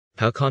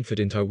How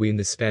confident are we in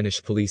the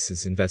Spanish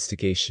police's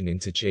investigation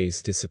into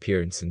Jay's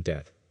disappearance and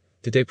death?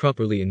 Did they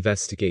properly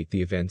investigate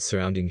the events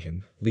surrounding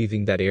him,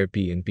 leaving that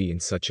Airbnb in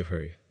such a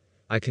hurry?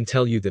 I can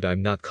tell you that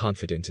I'm not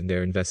confident in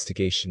their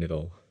investigation at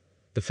all.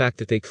 The fact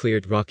that they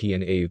cleared Rocky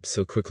and Abe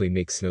so quickly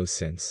makes no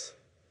sense.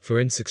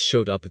 Forensics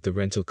showed up at the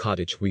rental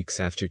cottage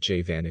weeks after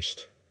Jay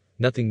vanished.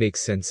 Nothing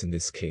makes sense in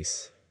this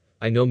case.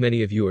 I know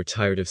many of you are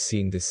tired of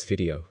seeing this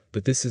video,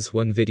 but this is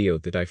one video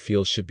that I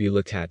feel should be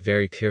looked at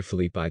very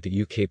carefully by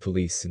the UK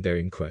police in their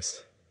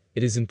inquest.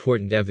 It is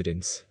important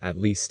evidence, at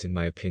least in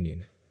my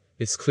opinion.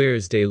 It's clear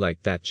as daylight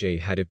that Jay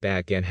had a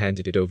bag and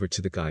handed it over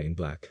to the guy in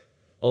black.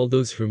 All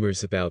those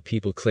rumors about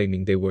people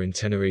claiming they were in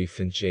Tenerife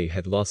and Jay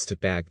had lost a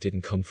bag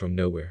didn't come from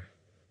nowhere.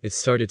 It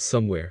started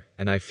somewhere,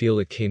 and I feel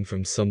it came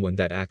from someone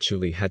that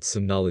actually had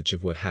some knowledge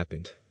of what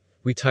happened.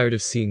 We're tired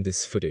of seeing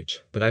this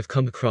footage, but I've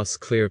come across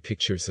clear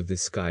pictures of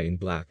this guy in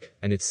black,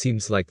 and it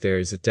seems like there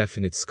is a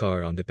definite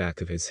scar on the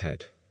back of his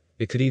head.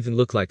 It could even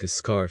look like a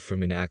scar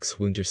from an axe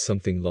wound or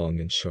something long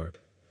and sharp.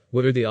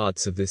 What are the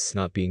odds of this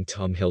not being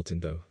Tom Hilton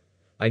though?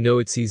 I know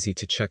it's easy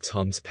to check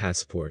Tom's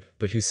passport,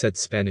 but who said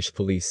Spanish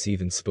police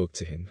even spoke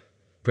to him?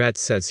 Brad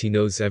says he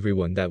knows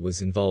everyone that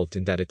was involved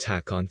in that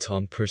attack on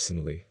Tom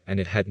personally, and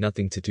it had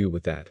nothing to do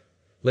with that.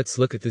 Let's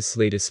look at this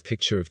latest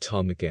picture of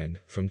Tom again,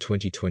 from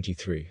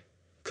 2023.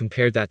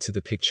 Compare that to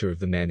the picture of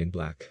the man in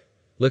black.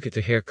 Look at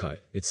the haircut,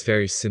 it's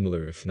very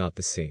similar if not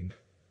the same.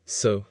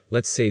 So,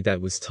 let's say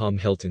that was Tom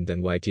Hilton,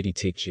 then why did he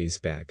take Jay's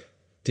bag?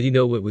 Did he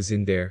know what was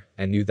in there,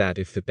 and knew that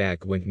if the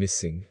bag went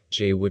missing,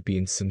 Jay would be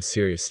in some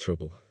serious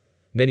trouble?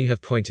 Many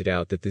have pointed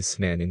out that this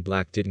man in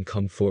black didn't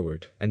come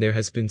forward, and there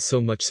has been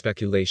so much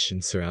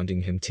speculation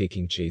surrounding him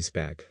taking Jay's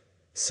bag.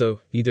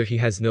 So, either he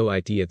has no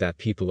idea that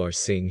people are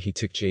saying he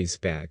took Jay's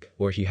bag,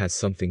 or he has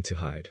something to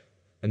hide.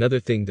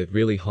 Another thing that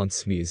really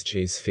haunts me is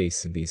Jay's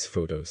face in these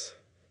photos.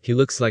 He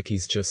looks like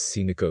he's just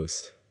seen a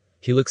ghost.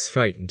 He looks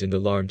frightened and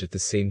alarmed at the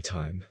same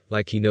time,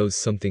 like he knows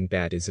something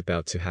bad is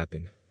about to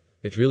happen.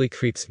 It really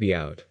creeps me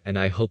out, and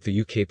I hope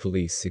the UK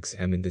police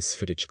examine this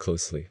footage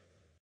closely.